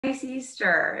Nice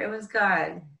Easter. It was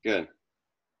good. Good.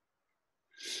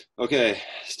 Okay,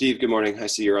 Steve, good morning. I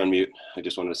see you're on mute. I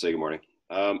just wanted to say good morning.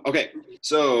 Okay,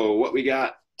 so what we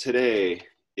got today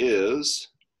is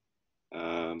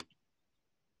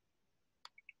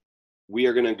we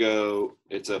are going to go,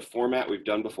 it's a format we've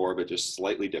done before, but just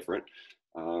slightly different.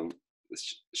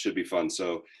 This should be fun.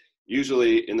 So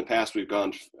usually in the past, we've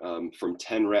gone from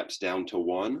 10 reps down to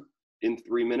 1 in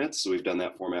 3 minutes. So we've done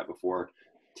that format before.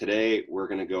 Today, we're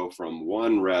going to go from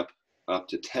 1 rep up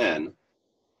to 10.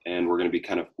 And we're going to be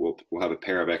we'll have a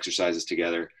pair of exercises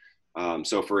together.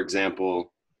 So for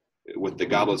example, with the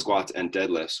goblet squats and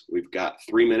deadlifts, we've got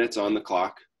 3 minutes on the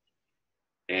clock,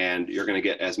 and you're going to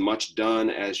get as much done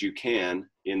as you can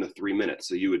in the 3 minutes.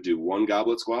 So you would do 1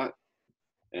 goblet squat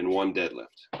and 1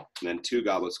 deadlift, and then 2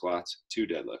 goblet squats, 2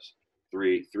 deadlifts,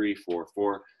 3, 3, 4,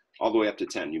 4, all the way up to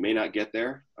 10. You may not get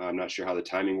there. I'm not sure how the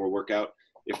timing will work out.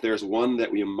 If there's one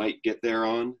that we might get there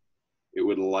on, it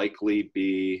would likely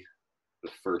be the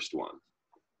first one,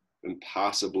 and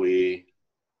possibly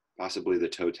the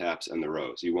toe taps and the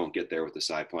rows. You won't get there with the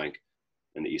side plank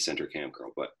and the eccentric ham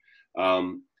curl. But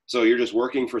so you're just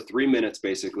working for 3 minutes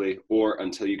basically, or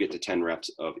until you get to 10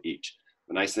 reps of each.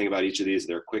 The nice thing about each of these,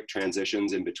 they're quick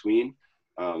transitions in between.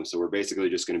 So we're basically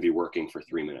just going to be working for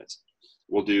 3 minutes.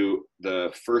 We'll do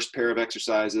the first pair of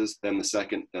exercises, then the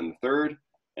second, then the third,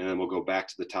 and then we'll go back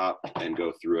to the top and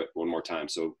go through it one more time.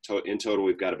 So in total,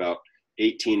 we've got about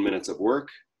 18 minutes of work,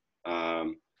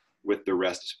 with the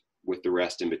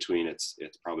rest in between. It's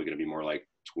probably going to be more like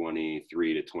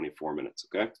 23 to 24 minutes.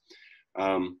 Okay.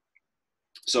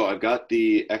 So I've got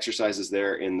the exercises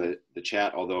there in the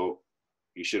chat, although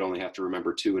you should only have to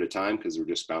remember 2 at a time because we're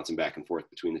just bouncing back and forth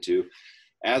between the 2.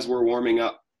 As we're warming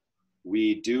up,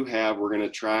 we're going to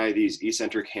try these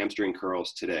eccentric hamstring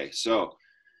curls today. So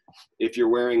if you're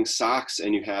wearing socks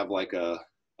and you have like a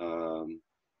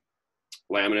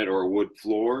laminate or a wood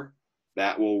floor,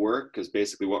 that will work, because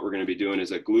basically what we're going to be doing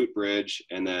is a glute bridge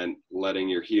and then letting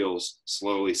your heels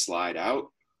slowly slide out.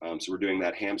 So we're doing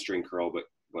that hamstring curl, but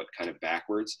kind of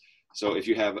backwards. So if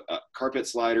you have carpet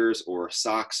sliders or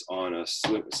socks on a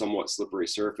somewhat slippery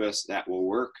surface, that will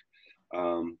work.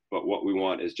 But what we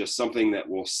want is just something that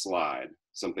will slide.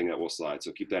 So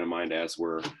keep that in mind as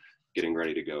we're getting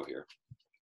ready to go here.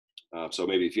 So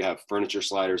maybe if you have furniture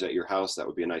sliders at your house, that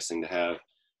would be a nice thing to have.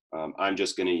 I'm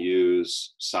just going to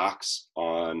use socks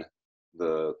on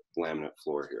the laminate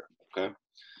floor here. Okay.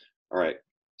 All right.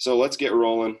 So let's get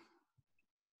rolling.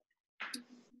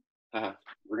 We're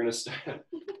going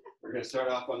to start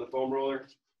off on the foam roller.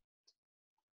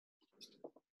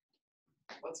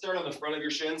 Let's start on the front of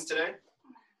your shins today.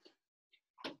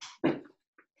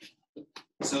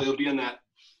 So you'll be in that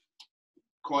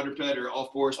quadruped or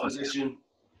all fours position,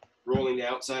 rolling the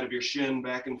outside of your shin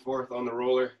back and forth on the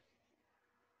roller.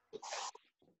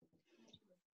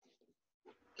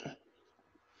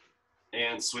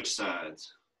 And switch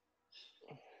sides.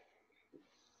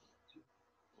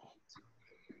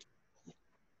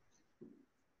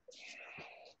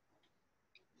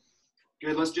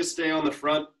 Good, let's just stay on the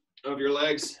front of your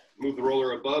legs. Move the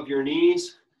roller above your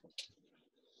knees.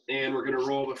 And we're gonna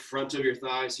roll the front of your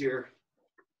thighs here.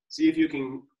 See if you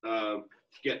can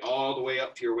get all the way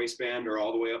up to your waistband or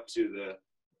all the way up to the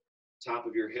top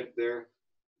of your hip there.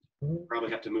 Probably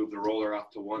have to move the roller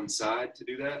off to one side to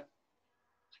do that.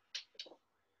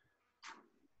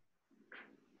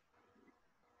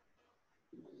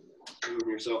 Moving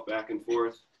yourself back and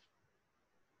forth.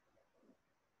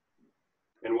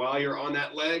 And while you're on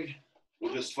that leg,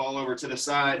 we'll just fall over to the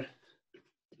side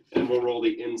and we'll roll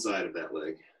the inside of that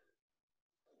leg.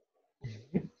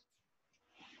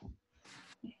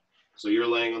 So you're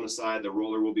laying on the side, the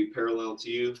roller will be parallel to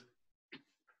you.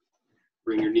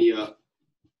 Bring your knee up.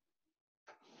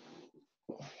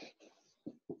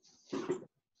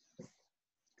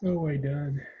 Oh, way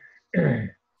done.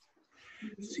 Let's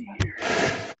see here.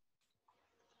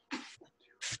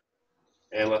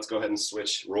 And let's go ahead and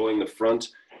switch, rolling the front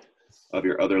of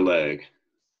your other leg.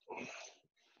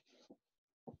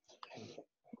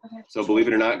 So believe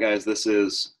it or not, guys, this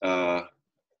is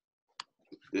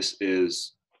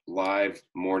live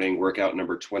morning workout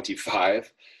number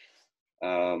 25.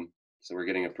 So we're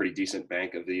getting a pretty decent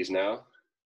bank of these now.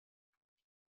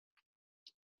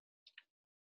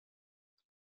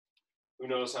 Who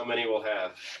knows how many we'll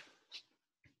have?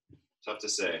 Tough to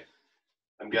say.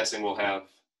 I'm guessing we'll have,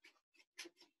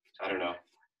 I don't know,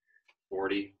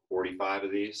 40, 45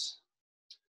 of these.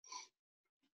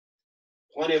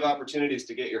 Plenty of opportunities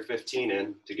to get your 15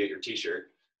 in to get your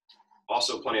t-shirt.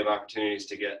 Also plenty of opportunities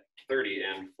to get 30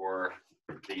 in for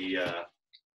the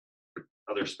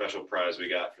other special prize we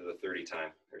got for the 30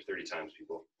 times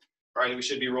people. All right, we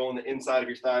should be rolling the inside of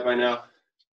your thigh by now.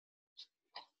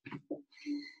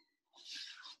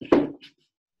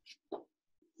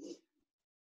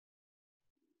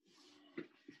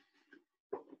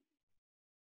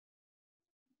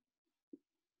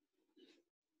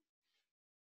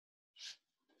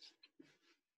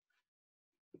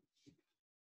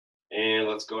 And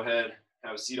let's go ahead,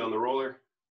 have a seat on the roller.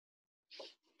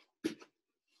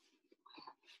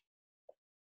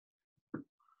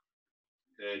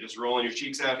 Okay, just rolling your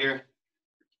cheeks out here.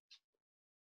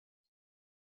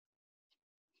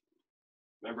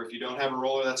 Remember, if you don't have a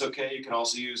roller, that's okay. You can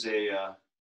also use a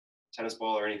tennis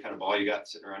ball or any kind of ball you got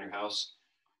sitting around your house,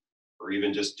 or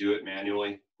even just do it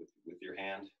manually with your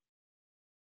hand.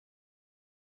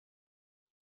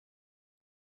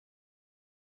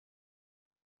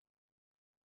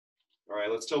 All right,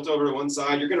 let's tilt over to one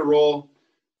side. You're gonna roll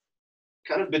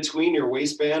kind of between your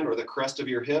waistband or the crest of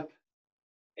your hip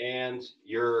and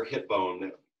your hip bone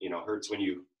that, you know, hurts when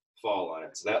you fall on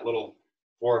it. So that little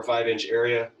 4 or 5 inch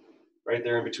area right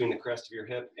there in between the crest of your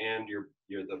hip and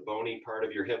the bony part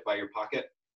of your hip by your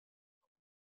pocket.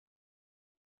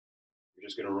 You're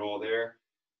just gonna roll there.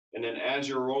 And then as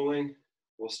you're rolling,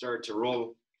 we'll start to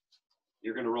roll.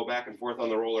 You're gonna roll back and forth on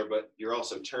the roller, but you're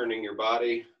also turning your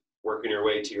body, working your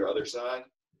way to your other side.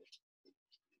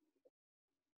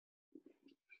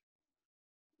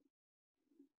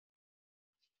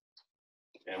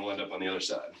 And we'll end up on the other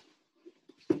side.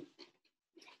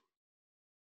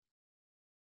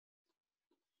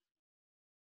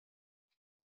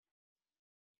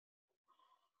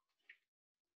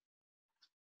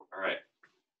 All right,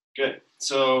 good.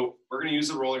 So we're gonna use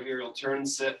the roller here. You'll turn and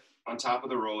sit on top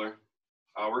of the roller.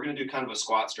 We're gonna do kind of a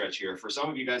squat stretch here. For some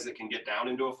of you guys that can get down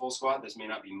into a full squat, this may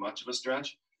not be much of a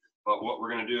stretch, but what we're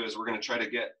gonna do is we're gonna try to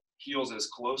get heels as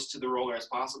close to the roller as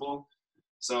possible.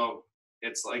 So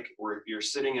it's like you're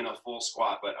sitting in a full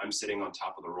squat, but I'm sitting on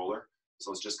top of the roller.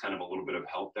 So it's just kind of a little bit of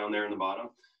help down there in the bottom.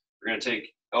 We're gonna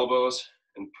take elbows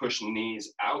and push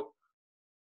knees out.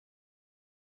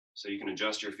 So you can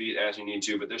adjust your feet as you need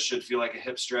to, but this should feel like a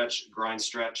hip stretch, groin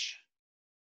stretch.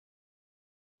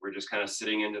 We're just kind of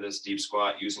sitting into this deep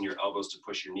squat, using your elbows to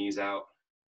push your knees out.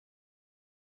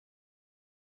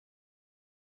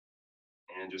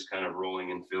 And just kind of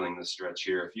rolling and feeling the stretch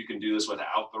here. If you can do this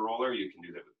without the roller, you can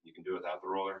do that. You can do it without the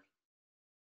roller.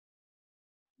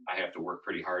 I have to work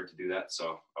pretty hard to do that,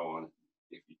 so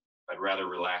I'd rather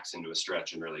relax into a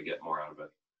stretch and really get more out of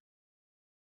it.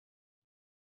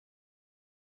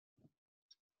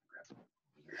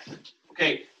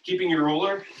 Okay, keeping your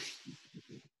roller,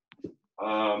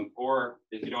 or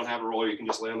if you don't have a roller, you can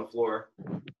just lay on the floor.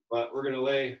 But we're gonna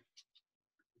lay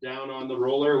down on the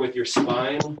roller with your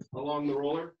spine along the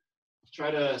roller.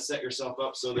 Try to set yourself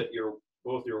up so that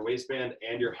both your waistband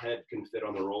and your head can fit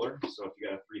on the roller. So if you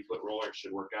got a 3-foot roller, it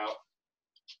should work out.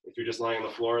 If you're just lying on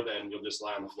the floor, then you'll just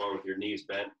lie on the floor with your knees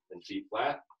bent and feet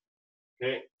flat.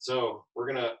 Okay, so we're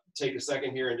gonna take a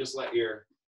second here and just let your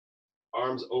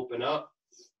arms open up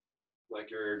like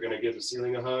you're gonna give the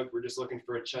ceiling a hug. We're just looking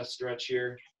for a chest stretch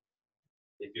here.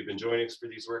 If you've been joining us for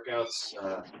these workouts,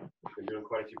 we've been doing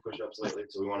quite a few push-ups lately,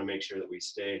 so we wanna make sure that we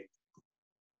stay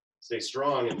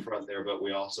strong in front there, but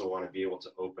we also wanna be able to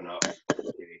open up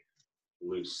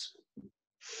loose.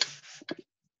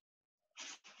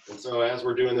 And so as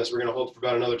we're doing this, we're gonna hold for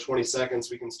about another 20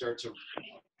 seconds. We can start to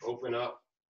open up,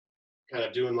 kind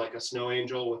of doing like a snow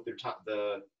angel with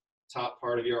the top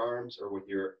part of your arms, or with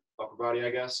your upper body, I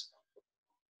guess.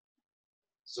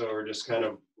 So we're just kind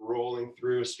of rolling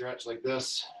through a stretch like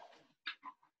this,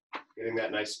 getting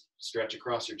that nice stretch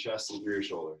across your chest and through your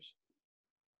shoulders.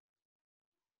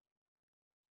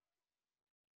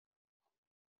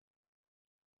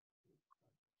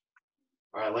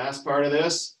 All right, last part of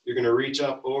this, you're gonna reach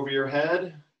up over your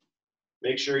head.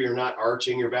 Make sure you're not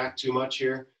arching your back too much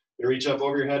here. You're gonna reach up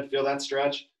over your head, feel that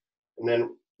stretch, and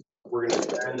then we're gonna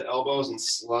bend the elbows and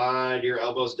slide your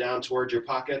elbows down towards your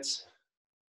pockets.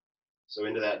 So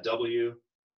into that W.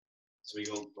 So we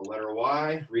go the letter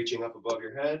Y, reaching up above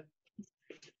your head,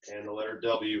 and the letter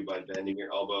W by bending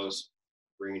your elbows,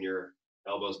 bringing your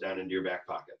elbows down into your back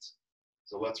pockets.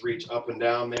 So let's reach up and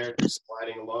down there, just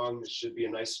sliding along. This should be a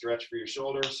nice stretch for your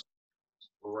shoulders.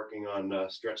 We're working on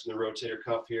stretching the rotator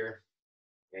cuff here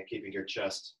and keeping your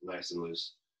chest nice and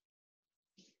loose.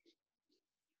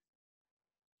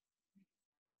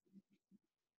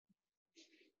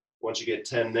 Once you get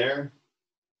 10 there,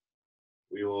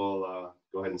 we will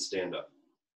go ahead and stand up.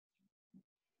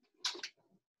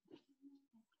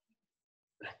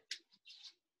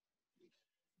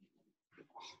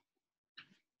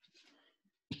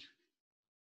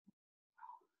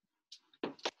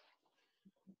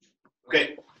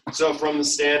 Okay, so from the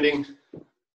standing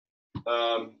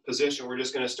position, we're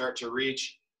just going to start to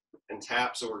reach and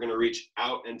tap. So we're going to reach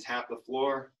out and tap the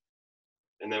floor.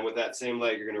 And then with that same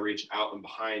leg, you're going to reach out and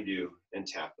behind you and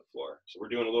tap the floor. So we're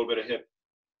doing a little bit of hip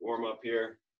warm up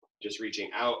here, just reaching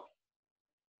out.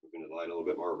 We're going to lie a little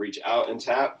bit more. Reach out and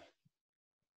tap.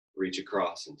 Reach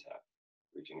across and tap.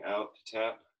 Reaching out to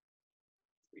tap.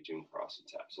 Reaching across and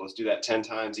tap. So let's do that 10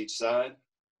 times each side.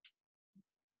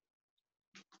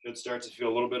 Should start to feel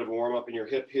a little bit of a warm up in your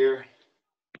hip here.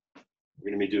 We're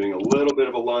going to be doing a little bit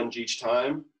of a lunge each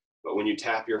time, but when you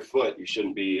tap your foot, you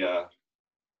shouldn't be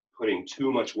putting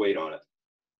too much weight on it.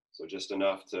 So just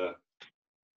enough to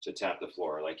tap the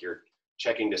floor, like you're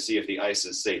checking to see if the ice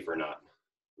is safe or not.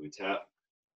 We tap.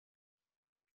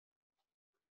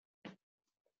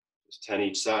 Just 10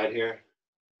 each side here.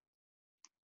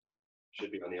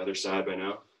 Should be on the other side by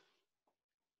now.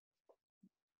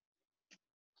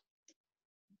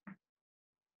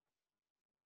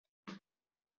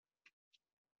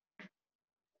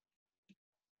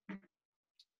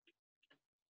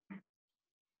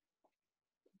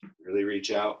 Really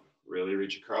reach out, really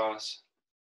reach across.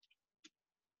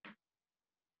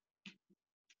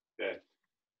 Okay,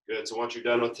 good. So once you're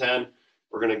done with 10,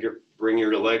 we're going to bring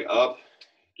your leg up,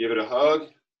 give it a hug,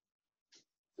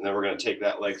 and then we're going to take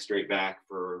that leg straight back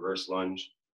for a reverse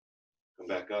lunge. Come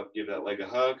back up, give that leg a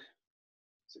hug.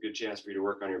 It's a good chance for you to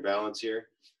work on your balance here.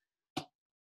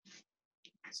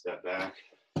 Step back.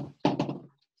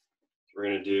 We're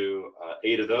going to do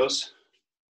 8 of those.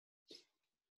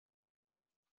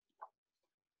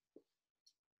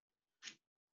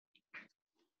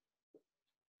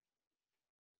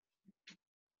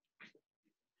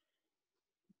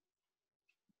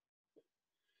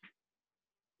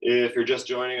 If you're just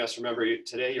joining us, remember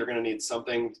today you're going to need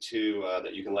something to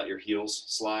that you can let your heels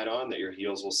slide on, that your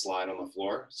heels will slide on the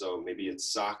floor. So maybe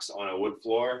it's socks on a wood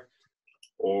floor,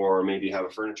 or maybe you have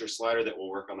a furniture slider that will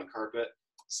work on the carpet.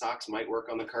 Socks might work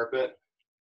on the carpet,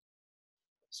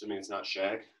 assuming it's not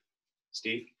shag.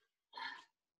 Steve?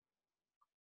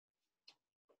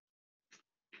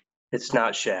 It's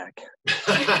not shag.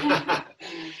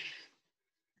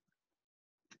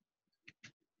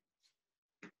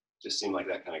 Just seemed like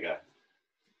that kind of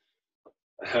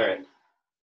guy. All right.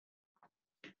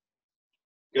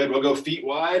 Good, we'll go feet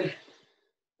wide,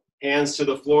 hands to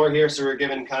the floor here. So we're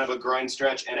giving kind of a groin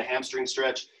stretch and a hamstring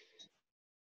stretch.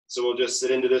 So we'll just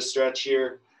sit into this stretch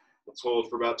here. Let's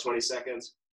hold for about 20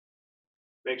 seconds.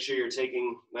 Make sure you're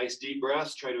taking nice deep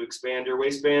breaths. Try to expand your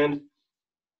waistband.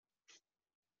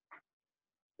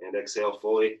 And exhale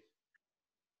fully.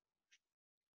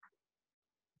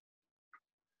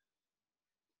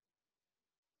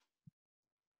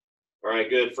 All right,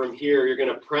 good. From here, you're going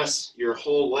to press your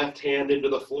whole left hand into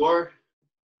the floor.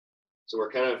 So we're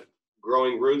kind of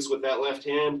growing roots with that left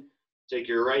hand. Take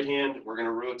your right hand. We're going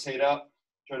to rotate up.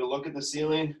 Try to look at the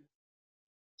ceiling.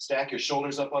 Stack your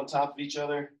shoulders up on top of each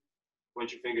other.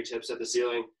 Point your fingertips at the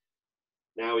ceiling.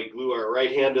 Now we glue our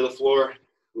right hand to the floor.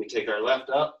 We take our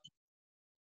left up.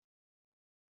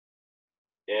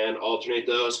 And alternate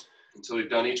those until we've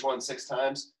done each one 6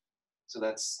 times. So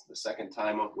that's the second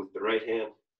time up with the right hand.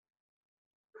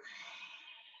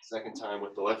 Second time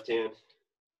with the left hand.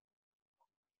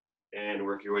 And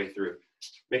work your way through.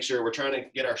 Make sure we're trying to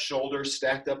get our shoulders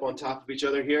stacked up on top of each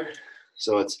other here.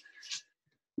 So it's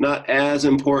not as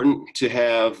important to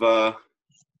have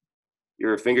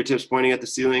your fingertips pointing at the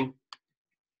ceiling.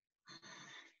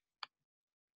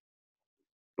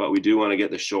 But we do want to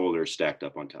get the shoulders stacked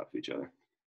up on top of each other.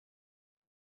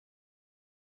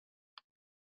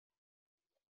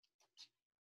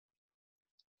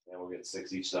 And we'll get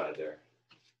 6 each side there.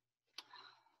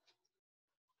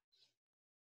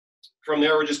 From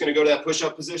there, we're just going to go to that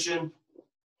push-up position.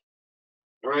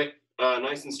 All right,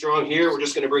 nice and strong here. We're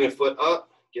just going to bring a foot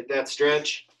up, get that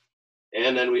stretch,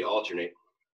 and then we alternate.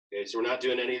 Okay, so we're not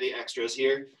doing any of the extras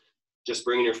here. Just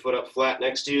bringing your foot up flat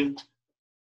next to you.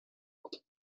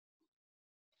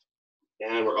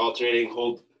 And we're alternating.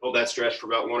 Hold that stretch for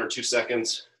about 1 or 2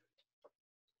 seconds.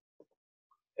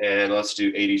 And let's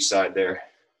do 8 each side there.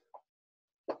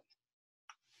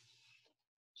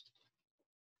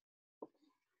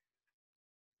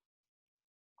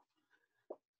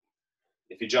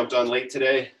 If you jumped on late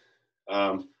today,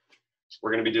 we're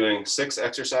going to be doing 6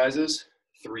 exercises,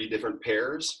 3 different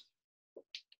pairs.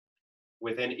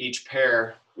 Within each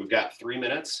pair, we've got 3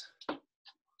 minutes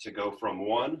to go from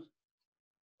one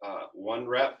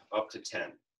rep up to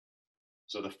 10.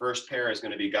 So the first pair is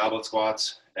going to be goblet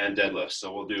squats and deadlifts.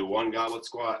 So we'll do 1 goblet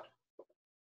squat,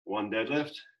 1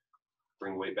 deadlift,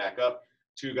 bring weight back up,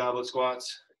 2 goblet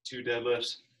squats, 2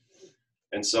 deadlifts,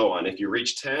 and so on. If you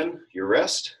reach 10, you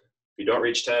rest. If you don't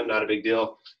reach 10, not a big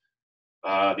deal.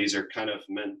 These are kind of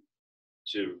meant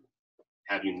to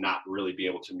have you not really be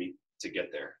able to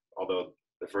get there, although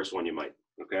the first one you might,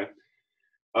 okay?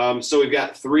 So we've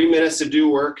got 3 minutes to do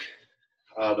work.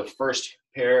 The first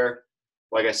pair,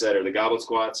 like I said, are the goblet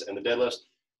squats and the deadlifts.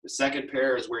 The second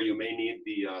pair is where you may need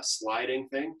the sliding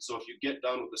thing. So if you get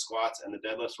done with the squats and the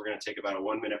deadlifts, we're gonna take about a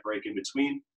 1 minute break in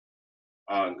between.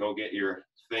 Go get your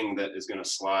thing that is gonna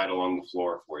slide along the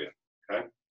floor for you, okay?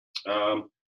 All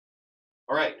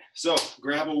right, so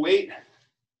grab a weight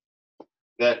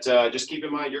that, just keep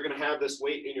in mind, you're gonna have this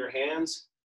weight in your hands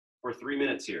for 3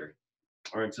 minutes here,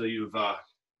 or until you've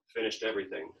finished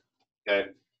everything,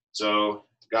 okay? So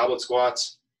goblet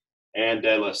squats and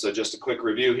deadlifts. So just a quick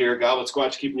review here. Goblet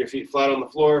squats, keeping your feet flat on the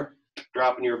floor,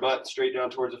 dropping your butt straight down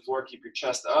towards the floor, keep your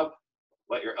chest up,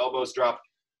 let your elbows drop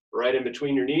right in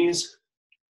between your knees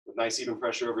with nice even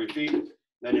pressure over your feet.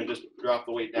 Then you'll just drop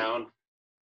the weight down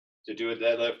to do a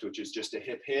deadlift, which is just a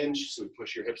hip hinge. So we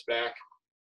push your hips back,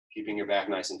 keeping your back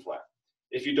nice and flat.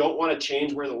 If you don't want to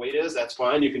change where the weight is, that's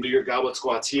fine. You can do your goblet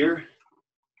squats here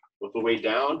with the weight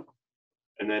down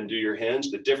and then do your hinge.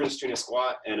 The difference between a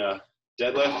squat and a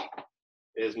deadlift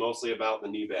is mostly about the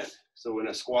knee bend. So in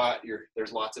a squat,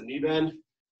 there's lots of knee bend.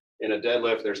 In a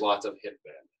deadlift, there's lots of hip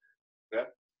bend, okay?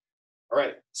 All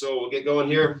right, so we'll get going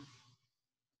here.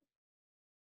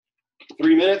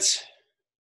 3 minutes,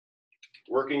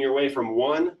 working your way from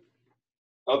 1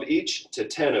 of each to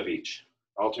 10 of each,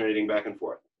 alternating back and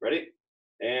forth. Ready?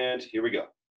 And here we go.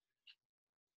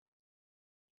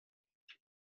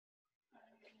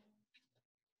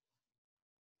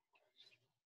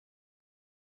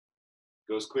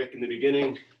 Goes quick in the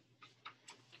beginning.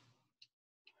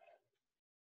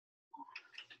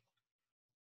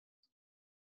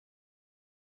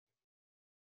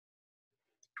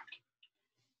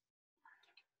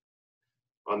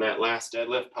 On that last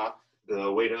deadlift, pop the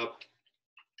weight up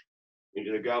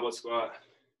into the goblet squat.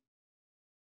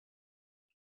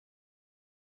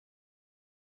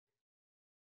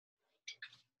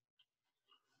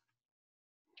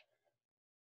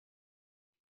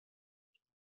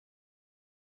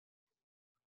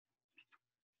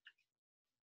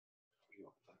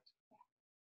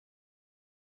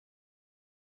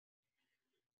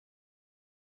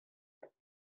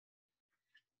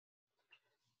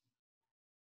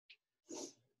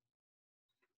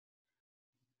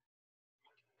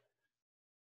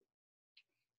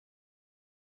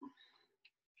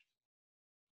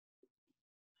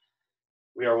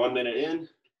 We are 1 minute in.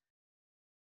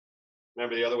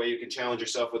 Remember, the other way you can challenge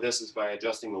yourself with this is by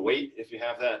adjusting the weight if you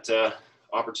have that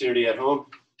opportunity at home.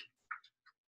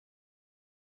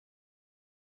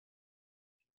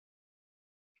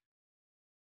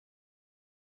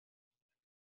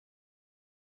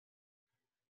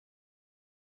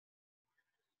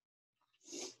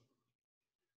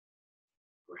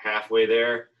 We're halfway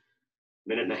there,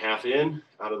 1.5 minutes in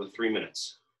out of the 3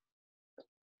 minutes.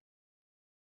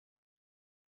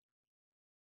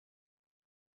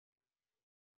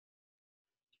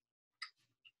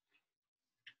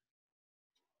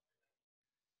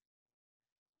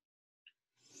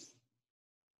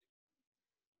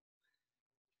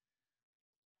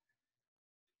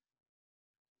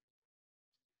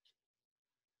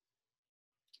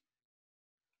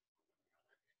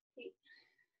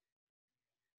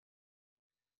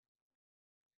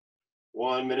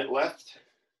 One minute left.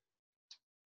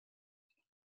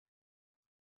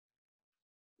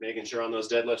 Making sure on those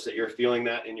deadlifts that you're feeling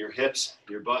that in your hips,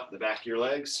 your butt, the back of your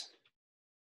legs,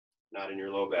 not in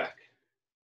your low back.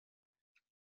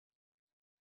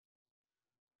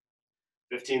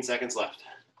 15 seconds left.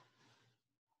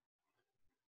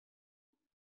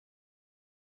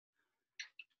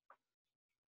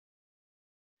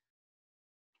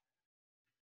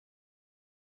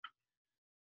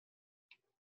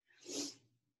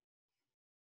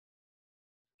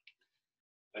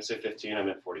 I say 15, I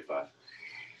meant 45.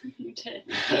 You did.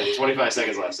 25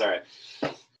 seconds left, sorry. You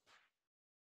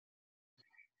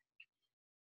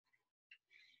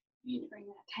need to bring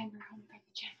that timer home from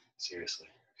the gym. Seriously.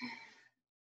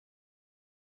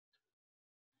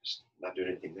 Just not doing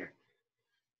anything there.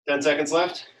 10 seconds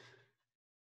left.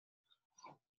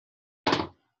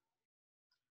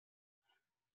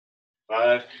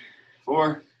 5,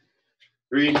 4,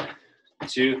 3,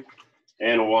 2,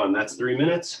 and 1. That's 3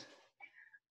 minutes.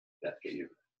 Did that get you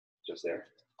just there?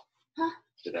 Huh?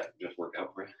 Did that just work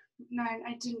out for you? 9.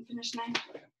 I didn't finish 9.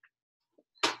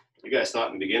 You guys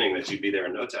thought in the beginning that you'd be there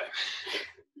in no time.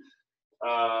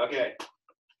 Okay.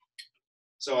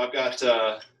 So I've got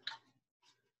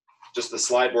just the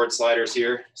slide board sliders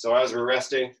here. So as we're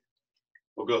resting,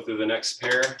 We'll go through the next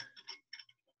pair.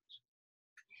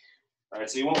 All right,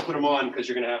 so you won't put them on because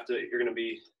you're gonna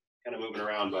be kind of moving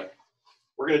around, but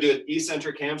we're gonna do an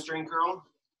eccentric hamstring curl.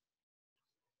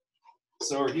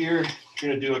 So we're here, you're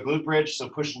gonna do a glute bridge, so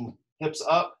pushing hips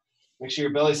up. Make sure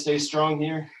your belly stays strong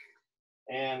here.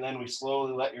 And then we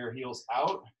slowly let your heels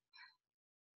out.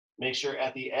 Make sure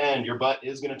at the end, your butt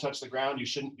is gonna touch the ground. You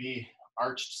shouldn't be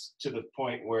arched to the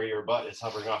point where your butt is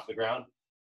hovering off the ground.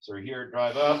 So we're here,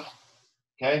 drive up,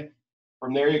 okay?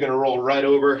 From there, you're gonna roll right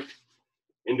over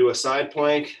into a side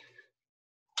plank.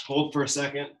 Hold for a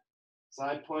second,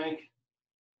 side plank.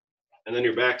 And then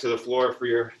you're back to the floor for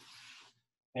your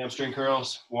hamstring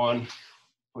curls. 1,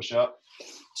 push up.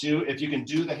 2, if you can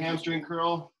do the hamstring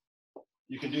curl,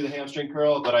 you can do the hamstring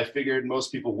curl, but I figured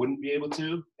most people wouldn't be able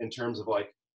to in terms of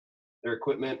like their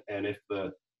equipment and if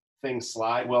the things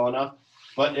slide well enough.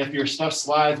 But if your stuff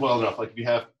slides well enough, like if you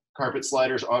have carpet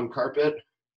sliders on carpet,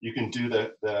 you can do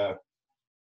the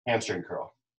hamstring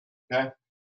curl, okay?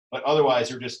 But otherwise,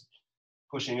 you're just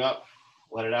pushing up,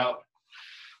 let it out,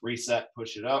 reset,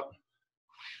 push it up,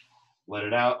 let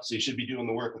it out. So you should be doing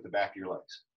the work with the back of your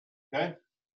legs, okay?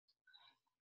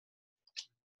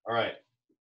 All right.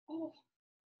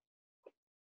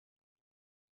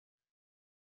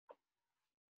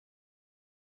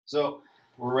 So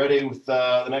we're ready with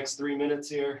the next 3 minutes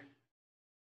here.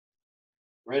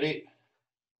 Ready?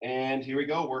 And here we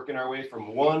go, working our way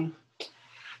from 1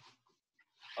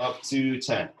 up to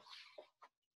 10.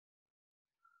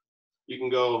 You can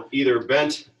go either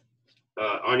bent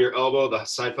on your elbow. The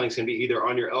side plank's gonna be either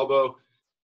on your elbow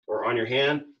or on your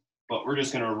hand, but we're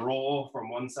just gonna roll from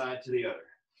one side to the other.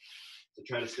 So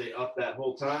try to stay up that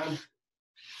whole time.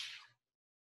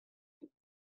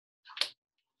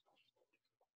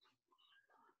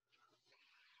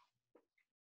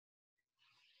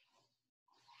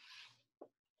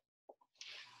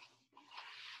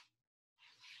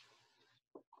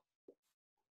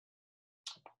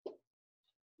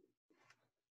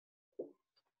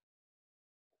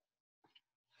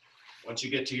 Once you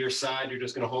get to your side, you're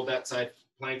just gonna hold that side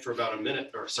plank for about a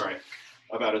minute, or sorry,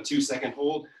 about a 2-second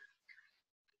hold.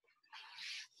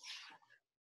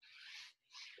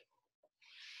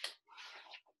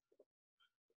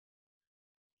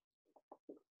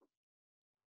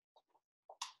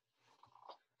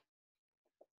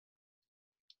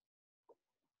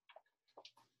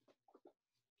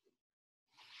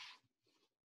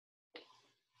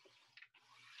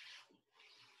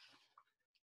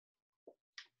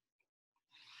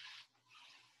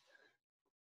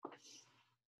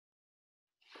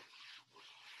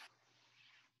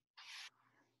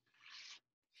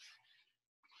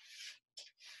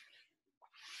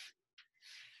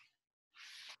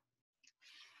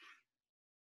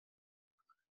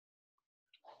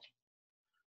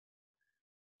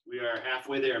 We are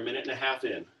halfway there, a minute and a half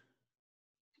in.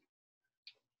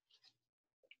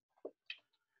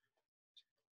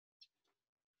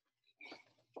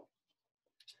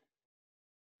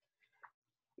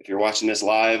 If you're watching this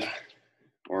live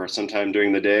or sometime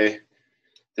during the day,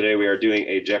 today we are doing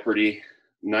a Jeopardy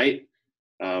night,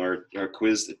 or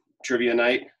quiz trivia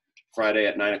night, Friday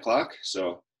at 9 o'clock.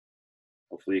 So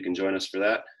hopefully you can join us for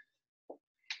that.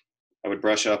 I would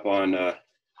brush up on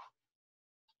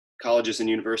colleges and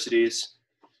universities,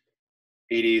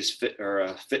 80s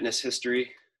fitness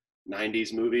history,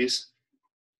 90s movies,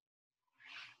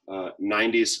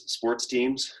 90s sports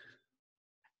teams.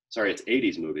 Sorry, it's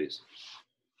 80s movies.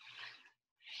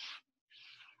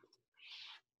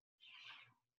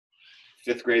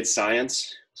 Fifth grade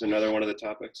science is another one of the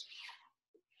topics.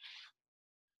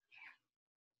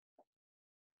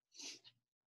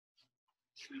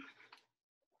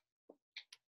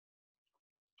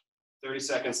 Thirty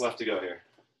seconds left to go here.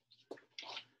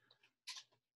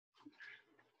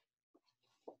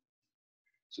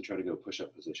 So try to go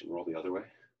push-up position. Roll the other way.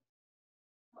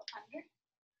 Under?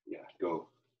 Yeah, go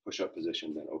push-up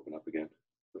position, then open up again.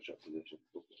 Push-up position.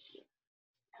 Open up again.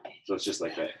 Okay. So it's just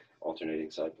like that alternating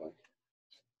side plank.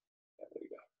 Yeah, there you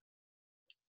go.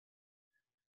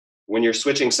 When you're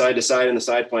switching side to side in the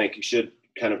side plank, you should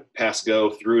kind of pass go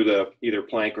through the either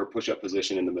plank or push-up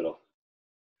position in the middle.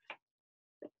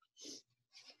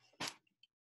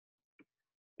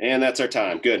 And that's our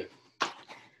time. Good.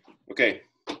 Okay.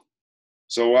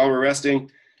 So while we're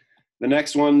resting, the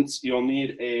next ones you'll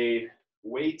need a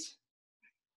weight.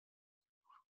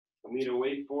 You'll need a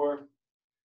weight for.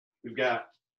 We've got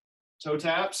toe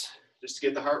taps, just to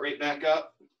get the heart rate back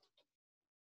up.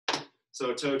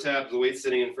 So toe tap, the weight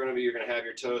sitting in front of you, you're gonna have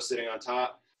your toes sitting on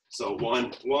top. So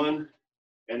one,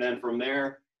 and then from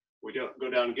there, we go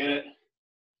down and get it.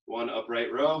 1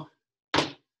 upright row,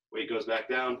 Weight goes back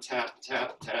down, tap,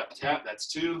 tap, tap, tap. That's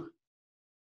 2.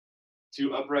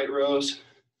 2 upright rows.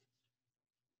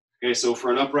 Okay, so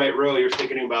for an upright row, you're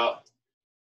thinking about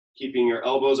keeping your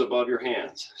elbows above your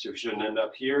hands. So you shouldn't end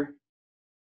up here.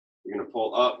 You're gonna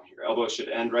pull up. Your elbow should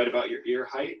end right about your ear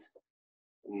height.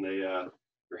 And your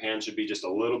hand should be just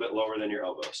a little bit lower than your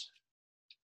elbows.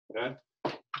 Okay?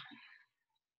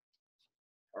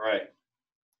 All right.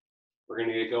 We're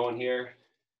gonna get going here.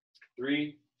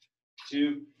 3,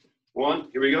 2, 1.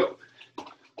 Here we go.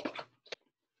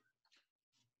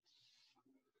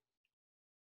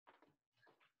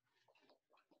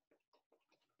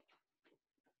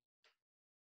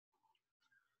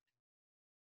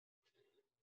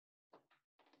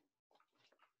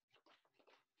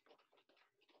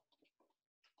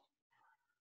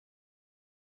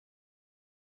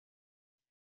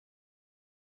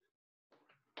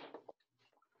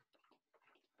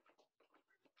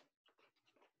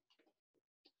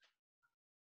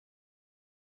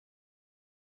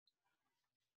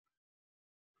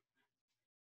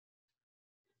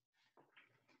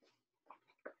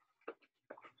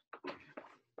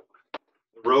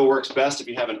 The row works best if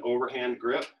you have an overhand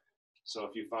grip. So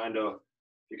if you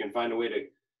can find a way to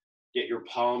get your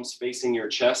palms facing your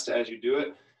chest as you do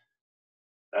it,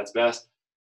 that's best.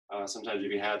 Sometimes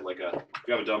if you have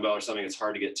a dumbbell or something, it's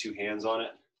hard to get 2 hands on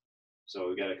it. So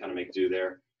we got to kind of make do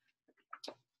there.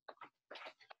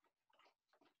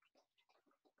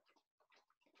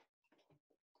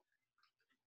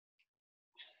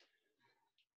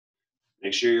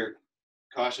 Make sure you're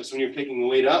cautious when you're picking the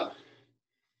weight up.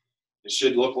 It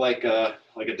should look like a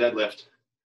deadlift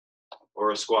or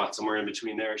a squat, somewhere in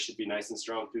between there. It should be nice and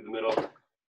strong through the middle. All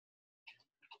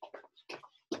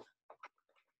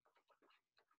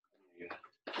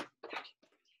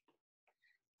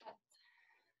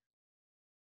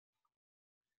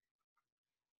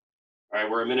right,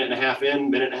 we're a minute and a half in,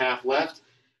 minute and a half left.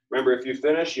 Remember, if you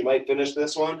finish, you might finish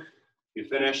this one. If you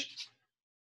finish,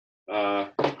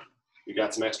 you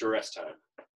got some extra rest time.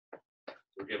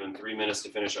 We're given 3 minutes to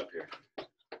finish up here.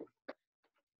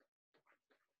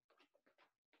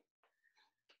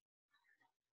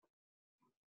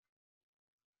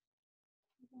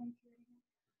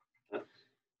 Huh?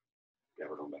 Yeah,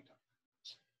 we're going back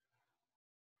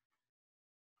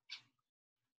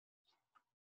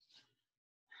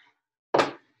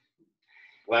down.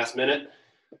 Last minute.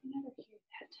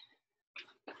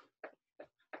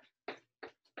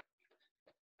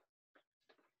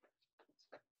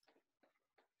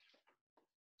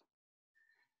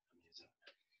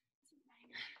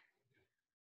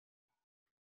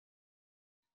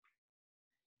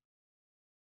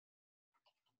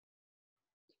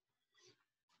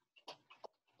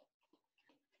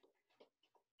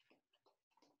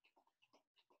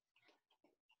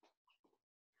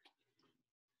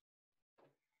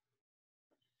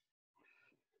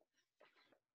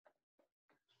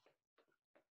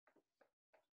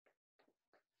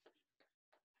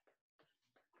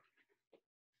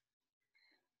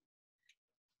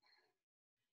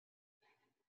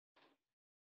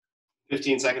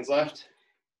 Fifteen seconds left.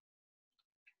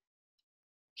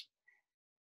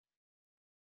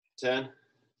 10.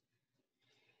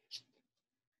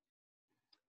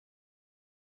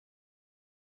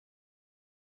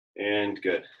 And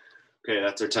good. Okay,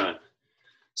 that's our time.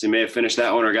 So you may have finished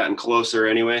that one or gotten closer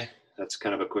anyway. That's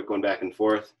kind of a quick one back and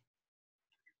forth.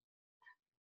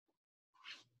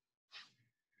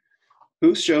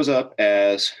 Who shows up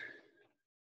as,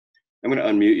 I'm going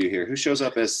to unmute you here. Who shows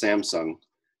up as Samsung?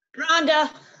 Rhonda.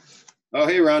 Oh,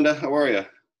 hey, Rhonda. How are you?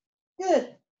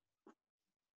 Good.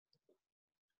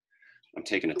 I'm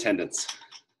taking attendance.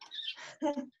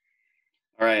 All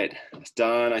right. It's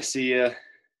Don. I see you.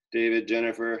 David,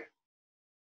 Jennifer.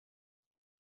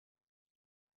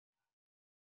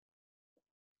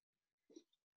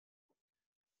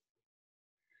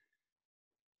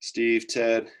 Steve,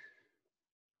 Ted.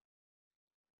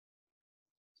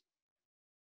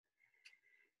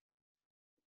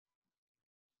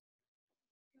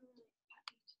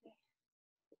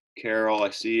 Carol, I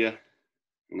see you.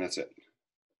 And that's it.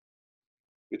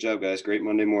 Good job, guys. Great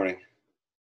Monday morning.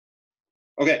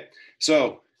 Okay,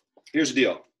 so here's the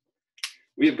deal.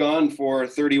 We have gone for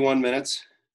 31 minutes.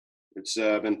 It's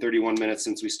been 31 minutes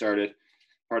since we started.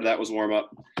 Part of that was warm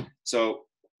up. So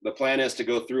the plan is to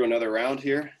go through another round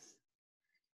here.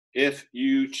 If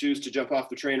you choose to jump off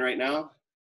the train right now,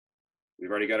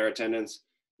 we've already got our attendance,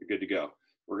 you're good to go.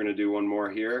 We're gonna do one more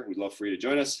here. We'd love for you to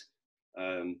join us.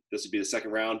 This would be the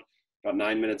second round, about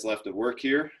 9 minutes left of work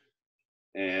here,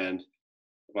 and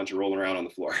a bunch of rolling around on the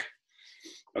floor.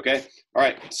 Okay, all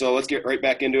right, so let's get right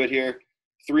back into it here.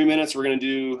 3 minutes, we're gonna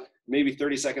do maybe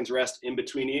 30 seconds rest in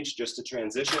between each just to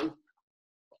transition.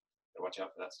 Watch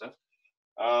out for that stuff.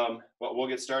 But we'll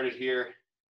get started here.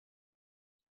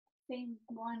 Same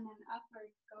one and up or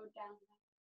go down?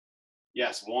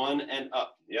 Yes, 1 and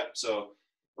up. Yep, so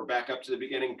we're back up to the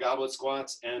beginning, goblet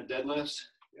squats and deadlifts.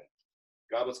 Yeah.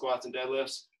 Goblet squats and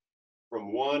deadlifts.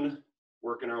 From 1,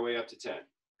 working our way up to 10.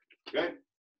 Okay,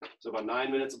 so about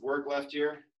 9 minutes of work left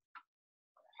here.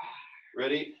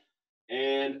 Ready?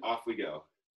 And off we go.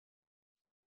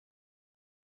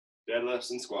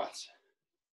 Deadlifts and squats.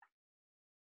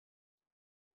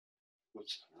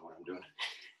 Oops, I don't know what I'm doing.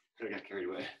 I got carried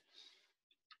away.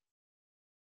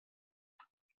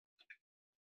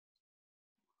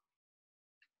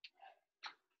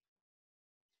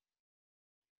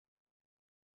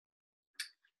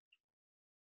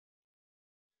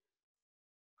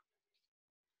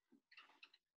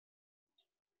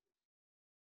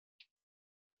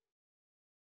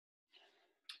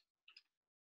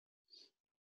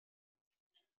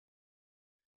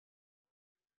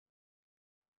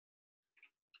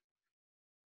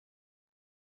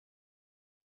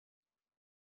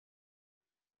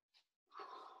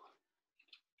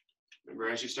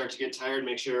 Remember, as you start to get tired,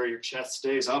 make sure your chest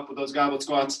stays up with those goblet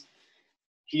squats.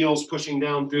 Heels pushing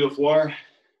down through the floor.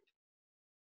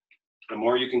 The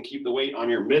more you can keep the weight on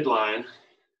your midline,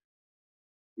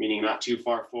 meaning not too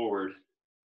far forward,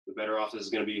 the better off this is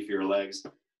going to be for your legs,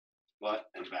 butt,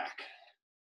 and back.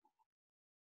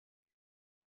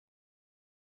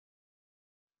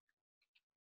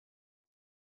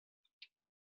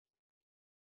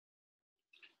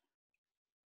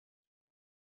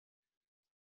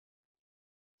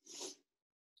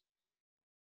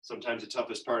 Sometimes the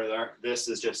toughest part of this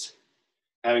is just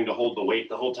having to hold the weight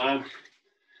the whole time.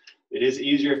 It is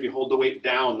easier if you hold the weight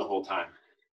down the whole time.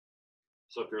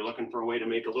 So if you're looking for a way to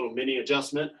make a little mini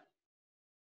adjustment,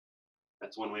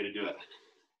 that's one way to do it.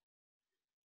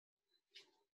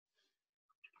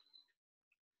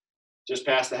 Just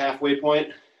past the halfway point,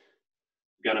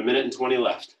 we've got 1 minute and 20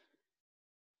 left.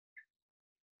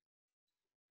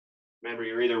 Remember,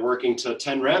 you're either working to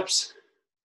 10 reps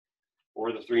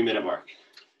or the 3-minute mark.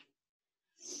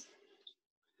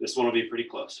 This one will be pretty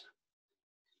close.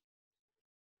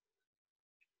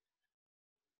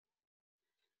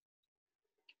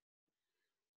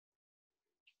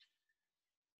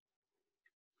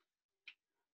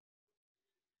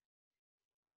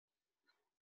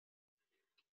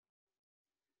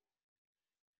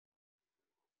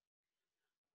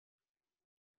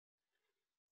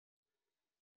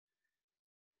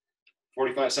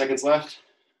 "45 seconds left.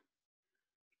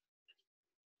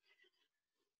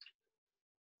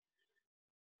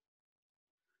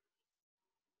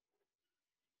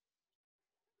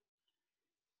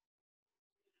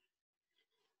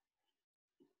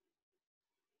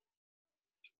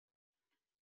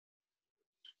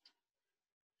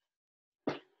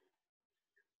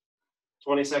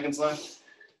 "20 seconds left.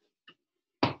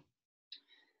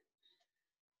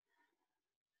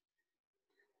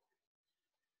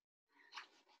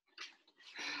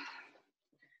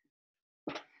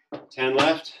 "10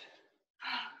 left.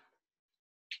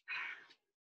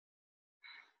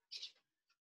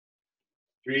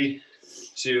 3,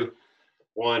 2,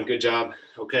 1. Good job.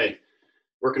 Okay,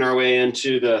 working our way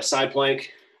into the side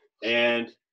plank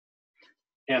and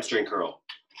hamstring curl.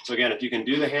 So again, if you can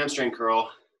do the hamstring curl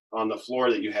on the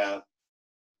floor that you have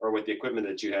or with the equipment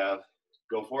that you have,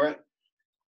 go for it.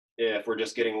 If we're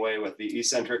just getting away with the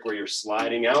eccentric where you're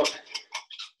sliding out,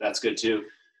 that's good too.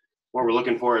 What we're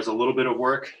looking for is a little bit of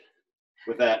work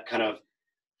with that kind of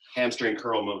hamstring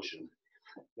curl motion.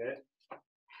 Okay.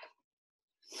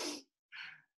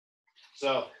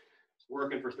 So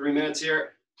working for 3 minutes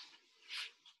here,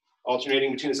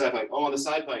 alternating between the side plank. Oh, on the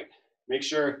side plank, make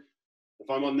sure if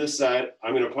I'm on this side,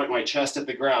 I'm going to point my chest at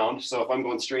the ground. So if I'm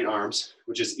going straight arms,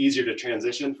 which is easier to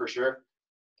transition for sure.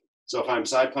 So if I'm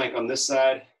side plank on this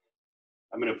side,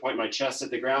 I'm going to point my chest at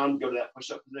the ground, go to that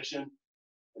push-up position,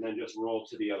 and then just roll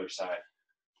to the other side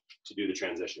to do the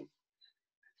transition.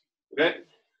 Okay?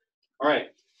 All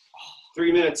right.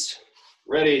 3 minutes.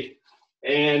 Ready.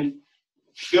 And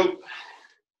go.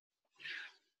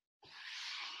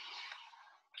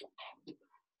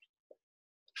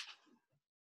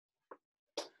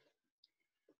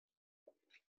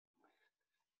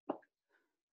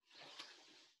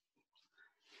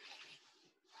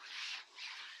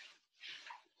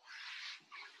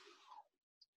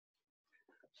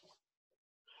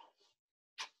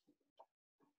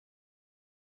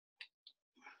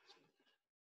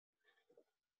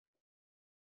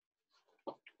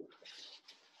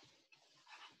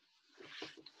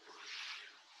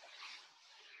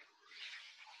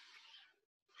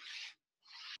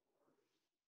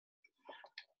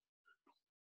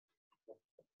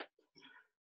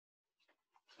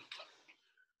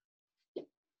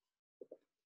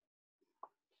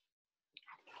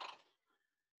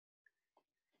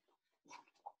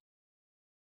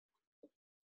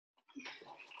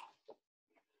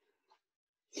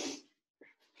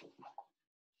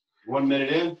 1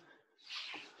 minute in,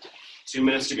 2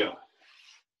 minutes to go.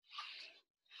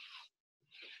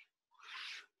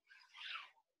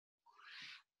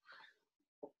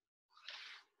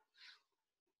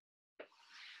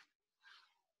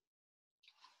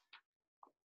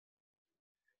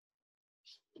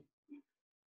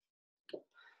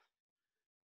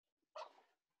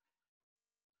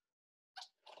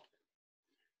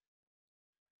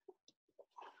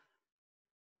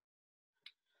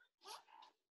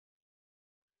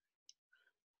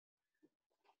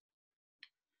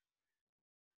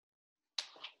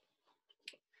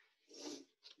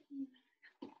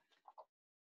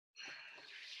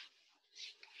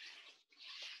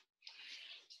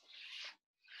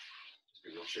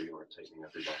 I'll show you where tightening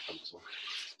up your back on this one.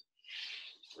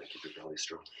 Like keep your belly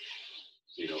strong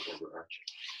so you don't overarch.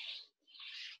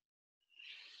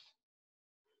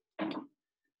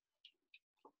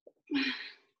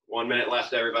 One minute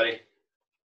left, everybody.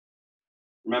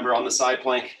 Remember, on the side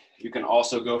plank, you can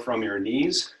also go from your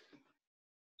knees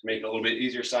to make it a little bit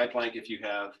easier side plank if you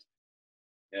have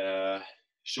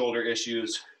shoulder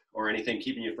issues or anything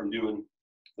keeping you from doing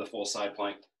the full side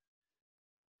plank.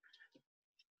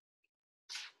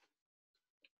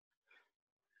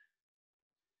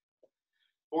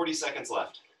 Forty seconds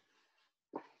left.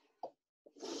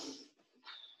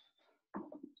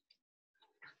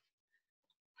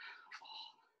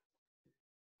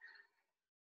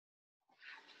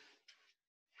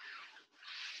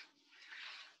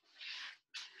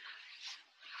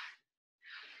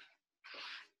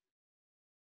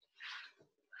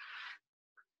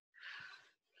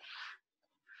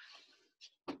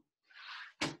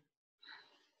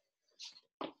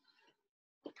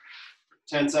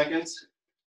 Ten seconds.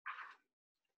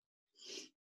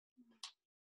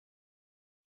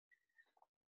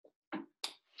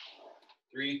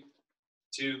 3,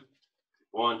 2,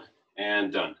 1,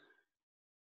 and done.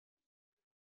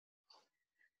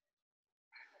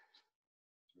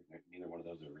 Neither one of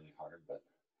those are really hard, but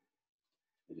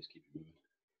they just keep you moving.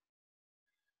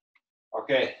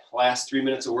 Okay, last 3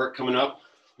 minutes of work coming up.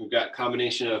 We've got a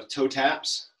combination of toe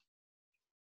taps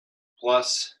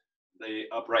plus the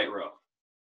upright row.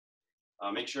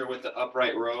 Make sure with the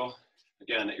upright row,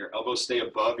 again, that your elbows stay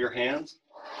above your hands,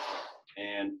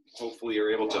 and hopefully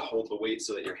you're able to hold the weight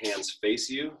so that your hands face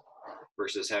you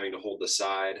versus having to hold the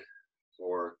side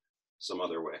or some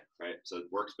other way, right? So it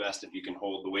works best if you can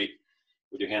hold the weight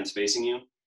with your hands facing you.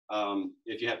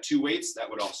 If you have two weights, that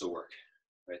would also work,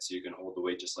 right? So you can hold the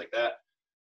weight just like that.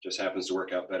 Just happens to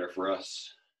work out better for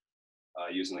us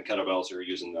using the kettlebells or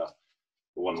using the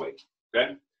one weight,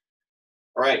 okay?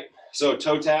 All right, so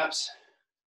toe taps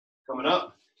coming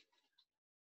up.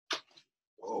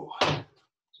 Whoa.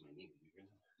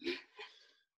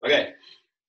 Okay,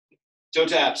 toe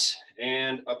taps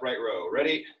and upright row.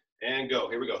 Ready and go.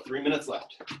 Here we go. 3 minutes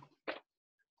left.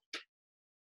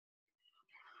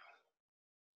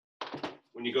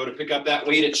 When you go to pick up that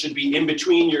weight, it should be in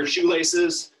between your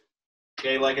shoelaces.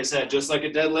 Okay, like I said, just like a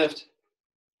deadlift.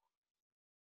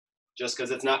 Just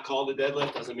because it's not called a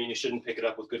deadlift doesn't mean you shouldn't pick it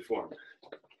up with good form.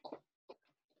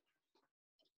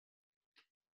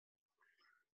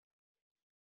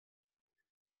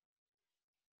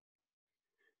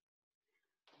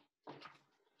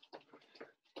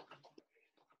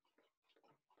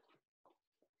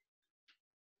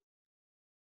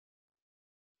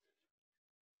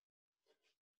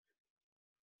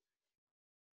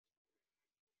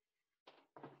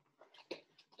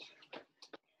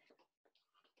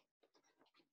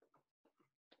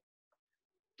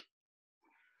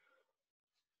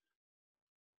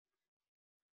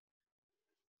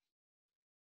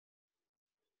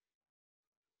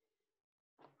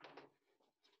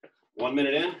 One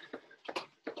minute in.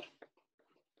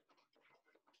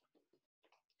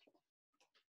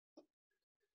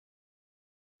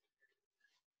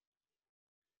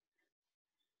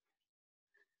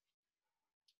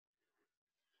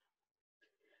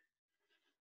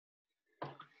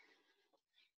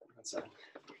 That's it.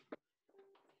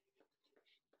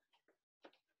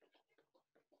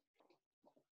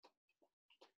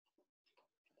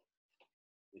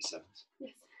 3 seconds. Yes.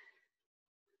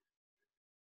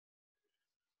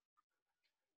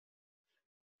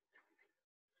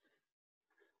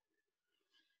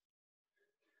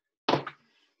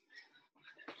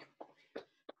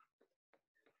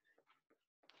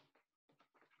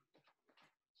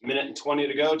 Minute and 20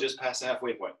 to go, just past the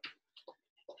halfway point.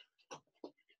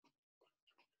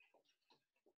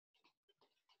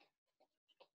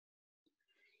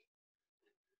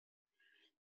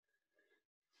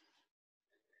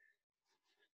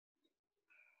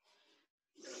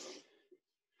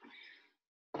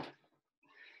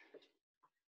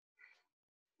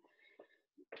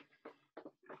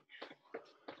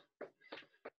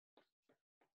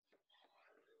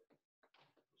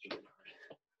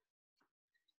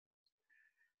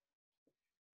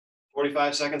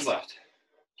 45 seconds left.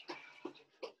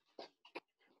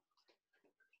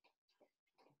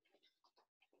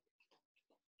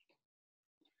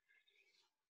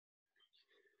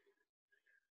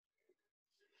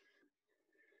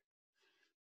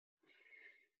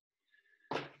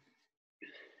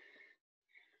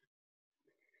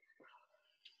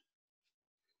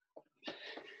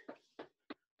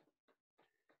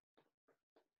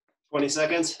 Twenty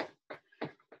seconds.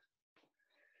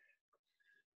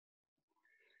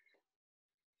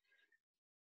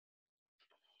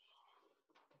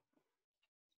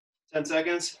 10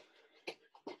 seconds.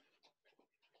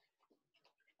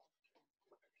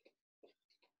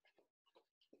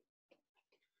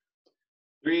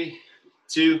 3,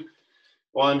 2,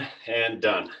 1, and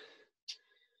done.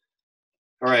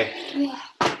 All right.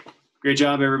 Great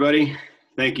job, everybody.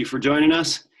 Thank you for joining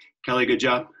us. Kelly, good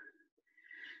job.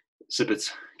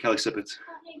 Sippets. Kelly Sippets.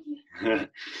 Oh, thank you.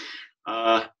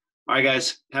 All right,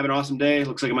 guys. Have an awesome day.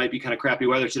 Looks like it might be kind of crappy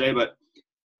weather today, but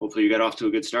hopefully you got off to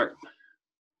a good start.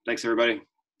 Thanks, everybody.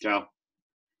 Ciao.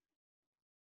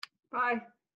 Bye.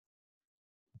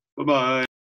 Bye-bye.